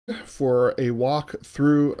for a walk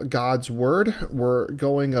through God's Word. We're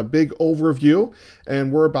going a big overview,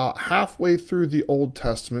 and we're about halfway through the Old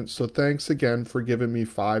Testament. So thanks again for giving me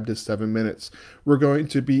 5 to 7 minutes. We're going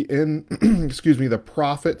to be in, the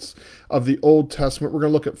prophets of the Old Testament. We're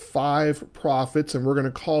going to look at 5 prophets, and we're going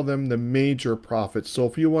to call them the major prophets. So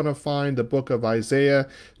if you want to find the book of Isaiah,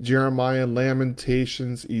 Jeremiah,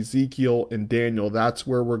 Lamentations, Ezekiel, and Daniel, that's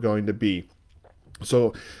where we're going to be.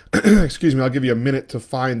 So, I'll give you a minute to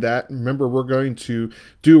find that. Remember, we're going to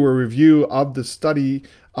do a review of the study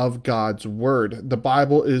of God's Word. The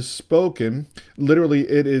Bible is spoken. Literally,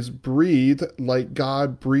 it is breathed like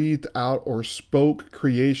God breathed out or spoke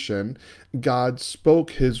creation. God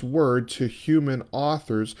spoke His Word to human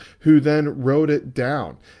authors who then wrote it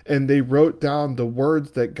down. And they wrote down the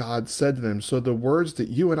words that God said to them. So the words that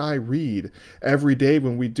you and I read every day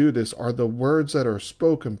when we do this are the words that are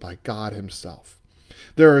spoken by God Himself.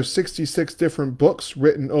 There are 66 different books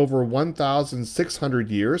written over 1,600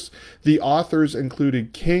 years. The authors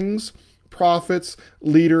included kings, prophets,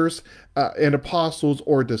 leaders, and apostles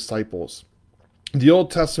or disciples. The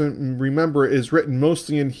Old Testament, remember, is written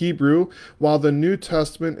mostly in Hebrew, while the New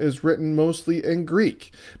Testament is written mostly in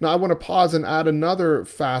Greek. Now, I want to pause and add another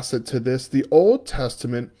facet to this. The Old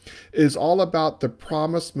Testament is all about the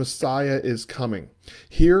promised Messiah is coming.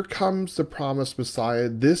 Here comes the promised Messiah.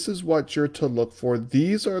 This is what you're to look for.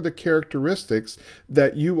 These are the characteristics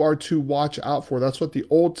that you are to watch out for. That's what the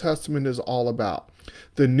Old Testament is all about.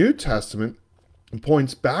 The New Testament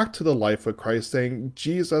points back to the life of Christ, saying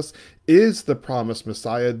Jesus is the promised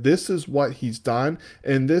Messiah. This is what He's done,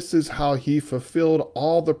 and this is how He fulfilled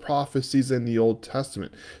all the prophecies in the Old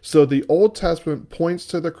Testament. So the Old Testament points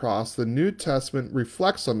to the cross, the New Testament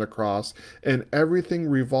reflects on the cross, and everything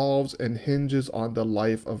revolves and hinges on the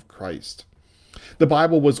life of Christ. The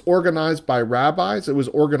Bible was organized by rabbis. It was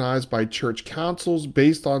organized by church councils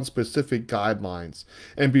based on specific guidelines.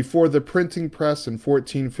 And before the printing press in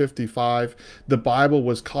 1455, the Bible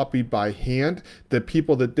was copied by hand. The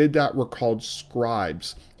people that did that were called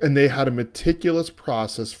scribes, and they had a meticulous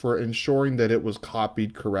process for ensuring that it was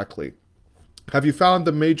copied correctly. Have you found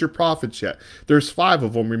the major prophets yet? There's 5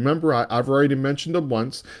 of them. Remember, I've already mentioned them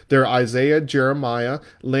once. They're Isaiah, Jeremiah,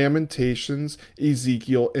 Lamentations,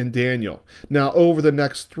 Ezekiel, and Daniel. Now, over the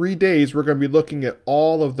next 3 days, we're going to be looking at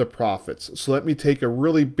all of the prophets. So let me take a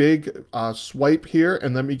really big swipe here,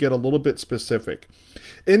 and let me get a little bit specific.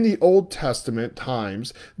 In the Old Testament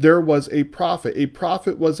times, there was a prophet. A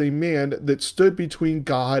prophet was a man that stood between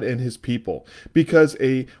God and His people, because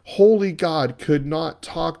a holy God could not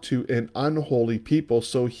talk to an unholy people.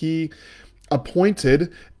 So He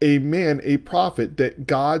appointed a man, a prophet, that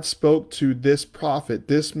God spoke to this prophet,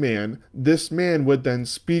 this man would then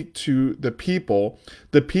speak to the people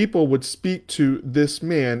would speak to this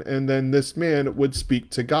man, and then this man would speak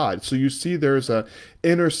to God. So you see there's a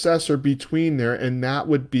intercessor between there, and that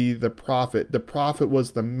would be the prophet. The prophet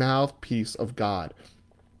was the mouthpiece of God.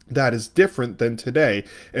 That is different than today.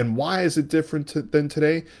 And why is it different than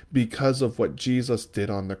today? Because of what Jesus did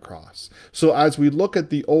on the cross. So as we look at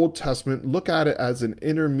the Old Testament, look at it as an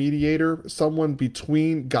intermediator, someone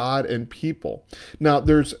between God and people. Now,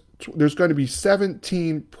 there's going to be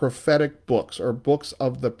 17 prophetic books, or books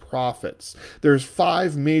of the prophets. There's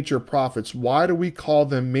 5 major prophets. Why do we call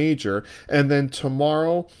them major? And then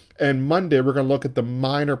tomorrow and Monday, we're going to look at the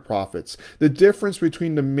minor prophets. The difference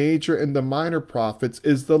between the major and the minor prophets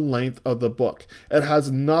is the length of the book. It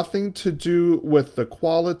has nothing to do with the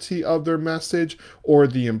quality of their message or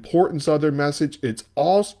the importance of their message. It's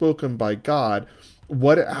all spoken by God.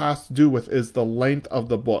 What it has to do with is the length of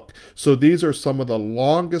the book. So these are some of the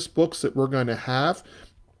longest books that we're going to have,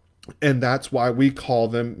 and that's why we call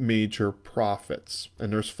them major prophets.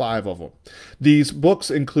 And there's 5 of them. These books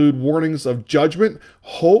include warnings of judgment,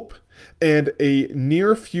 hope, and a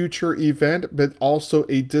near future event, but also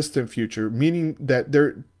a distant future, meaning that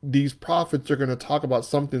these prophets are going to talk about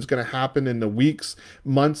something that's going to happen in the weeks,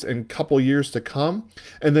 months, and couple years to come.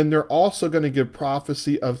 And then they're also going to give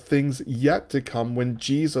prophecy of things yet to come when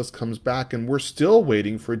Jesus comes back. And we're still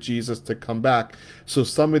waiting for Jesus to come back. So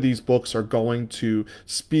some of these books are going to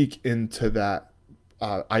speak into that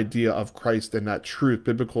idea of Christ and that truth,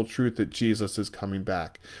 biblical truth, that Jesus is coming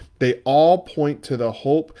back. They all point to the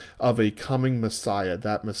hope of a coming Messiah.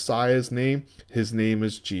 That Messiah's name, His name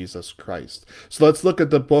is Jesus Christ. So let's look at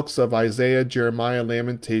the books of Isaiah, Jeremiah,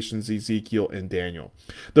 Lamentations, Ezekiel, and Daniel.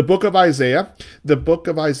 The book of Isaiah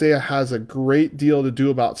has a great deal to do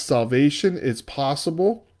about salvation. It's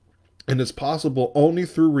possible And it's possible only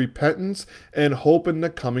through repentance and hope in the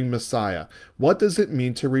coming Messiah. What does it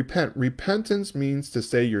mean to repent? Repentance means to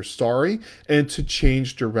say you're sorry and to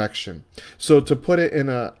change direction. So to put it in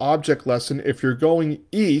an object lesson, if you're going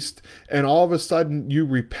east and all of a sudden you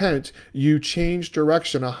repent, you change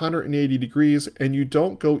direction 180 degrees and you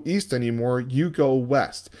don't go east anymore, you go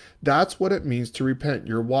west. That's what it means to repent.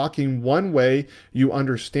 You're walking one way, you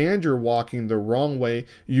understand you're walking the wrong way,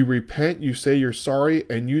 you repent, you say you're sorry,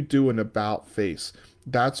 and you do an about face.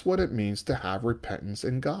 That's what it means to have repentance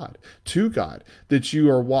in God, to God, that you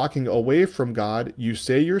are walking away from God, you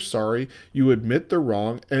say you're sorry, you admit the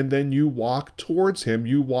wrong, and then you walk towards Him,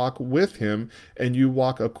 you walk with Him, and you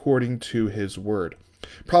walk according to His word.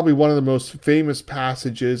 Probably one of the most famous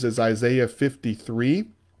passages is Isaiah 53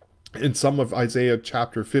 in some of Isaiah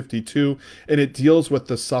chapter 52, and it deals with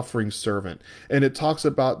the suffering servant. And it talks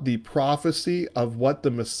about the prophecy of what the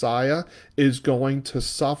Messiah is going to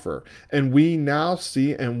suffer. And we now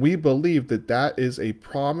see and we believe that that is a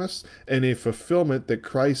promise and a fulfillment that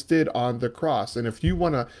Christ did on the cross. And if you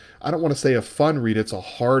want to, I don't want to say a fun read, it's a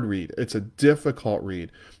hard read, it's a difficult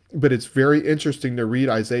read. But it's very interesting to read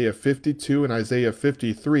Isaiah 52 and Isaiah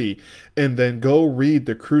 53 and then go read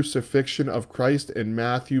the crucifixion of Christ in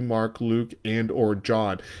Matthew, Mark, Luke, and or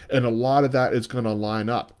John. And a lot of that is going to line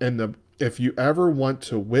up. And if you ever want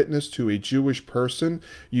to witness to a Jewish person,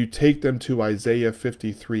 you take them to Isaiah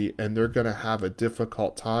 53 and they're going to have a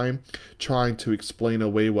difficult time trying to explain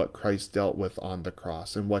away what Christ dealt with on the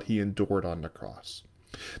cross and what He endured on the cross.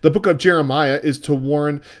 The book of Jeremiah is to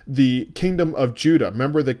warn the kingdom of Judah.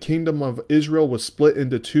 Remember, the kingdom of Israel was split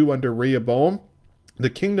into two under Rehoboam. The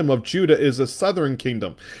kingdom of Judah is a southern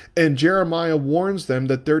kingdom. And Jeremiah warns them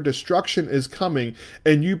that their destruction is coming,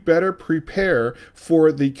 and you better prepare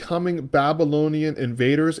for the coming Babylonian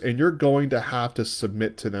invaders, and you're going to have to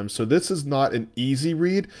submit to them. So this is not an easy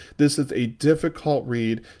read. This is a difficult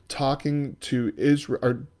read, talking to Israel,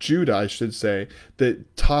 or Judah, I should say,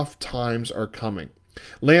 that tough times are coming.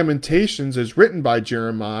 Lamentations is written by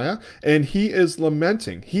Jeremiah, and he is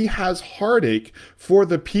lamenting. He has heartache for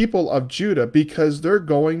the people of Judah because they're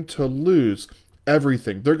going to lose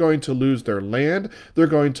everything. They're going to lose their land. They're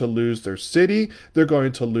going to lose their city. They're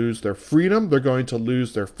going to lose their freedom. They're going to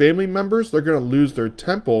lose their family members. They're going to lose their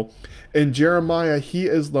temple. And Jeremiah, he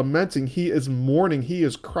is lamenting. He is mourning. He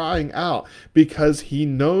is crying out because he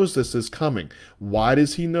knows this is coming. Why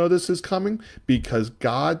does he know this is coming? Because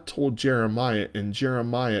God told Jeremiah, and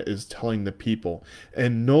Jeremiah is telling the people.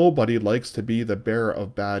 And nobody likes to be the bearer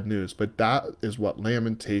of bad news, but that is what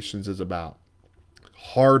Lamentations is about.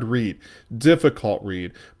 Hard read, difficult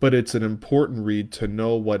read, but it's an important read to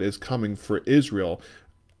know what is coming for Israel,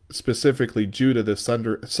 specifically Judah, the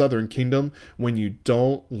southern kingdom, when you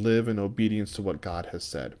don't live in obedience to what God has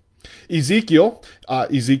said. Ezekiel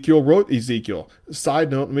wrote Ezekiel. Side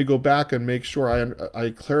note, let me go back and make sure I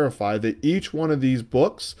clarify that each one of these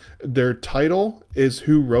books, their title is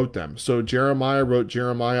who wrote them. So Jeremiah wrote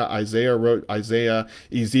Jeremiah, Isaiah wrote Isaiah,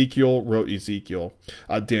 Ezekiel wrote Ezekiel,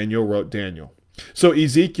 Daniel wrote Daniel. So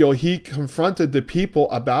Ezekiel, he confronted the people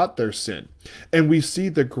about their sin. And we see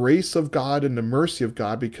the grace of God and the mercy of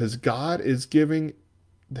God because God is giving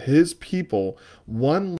His people one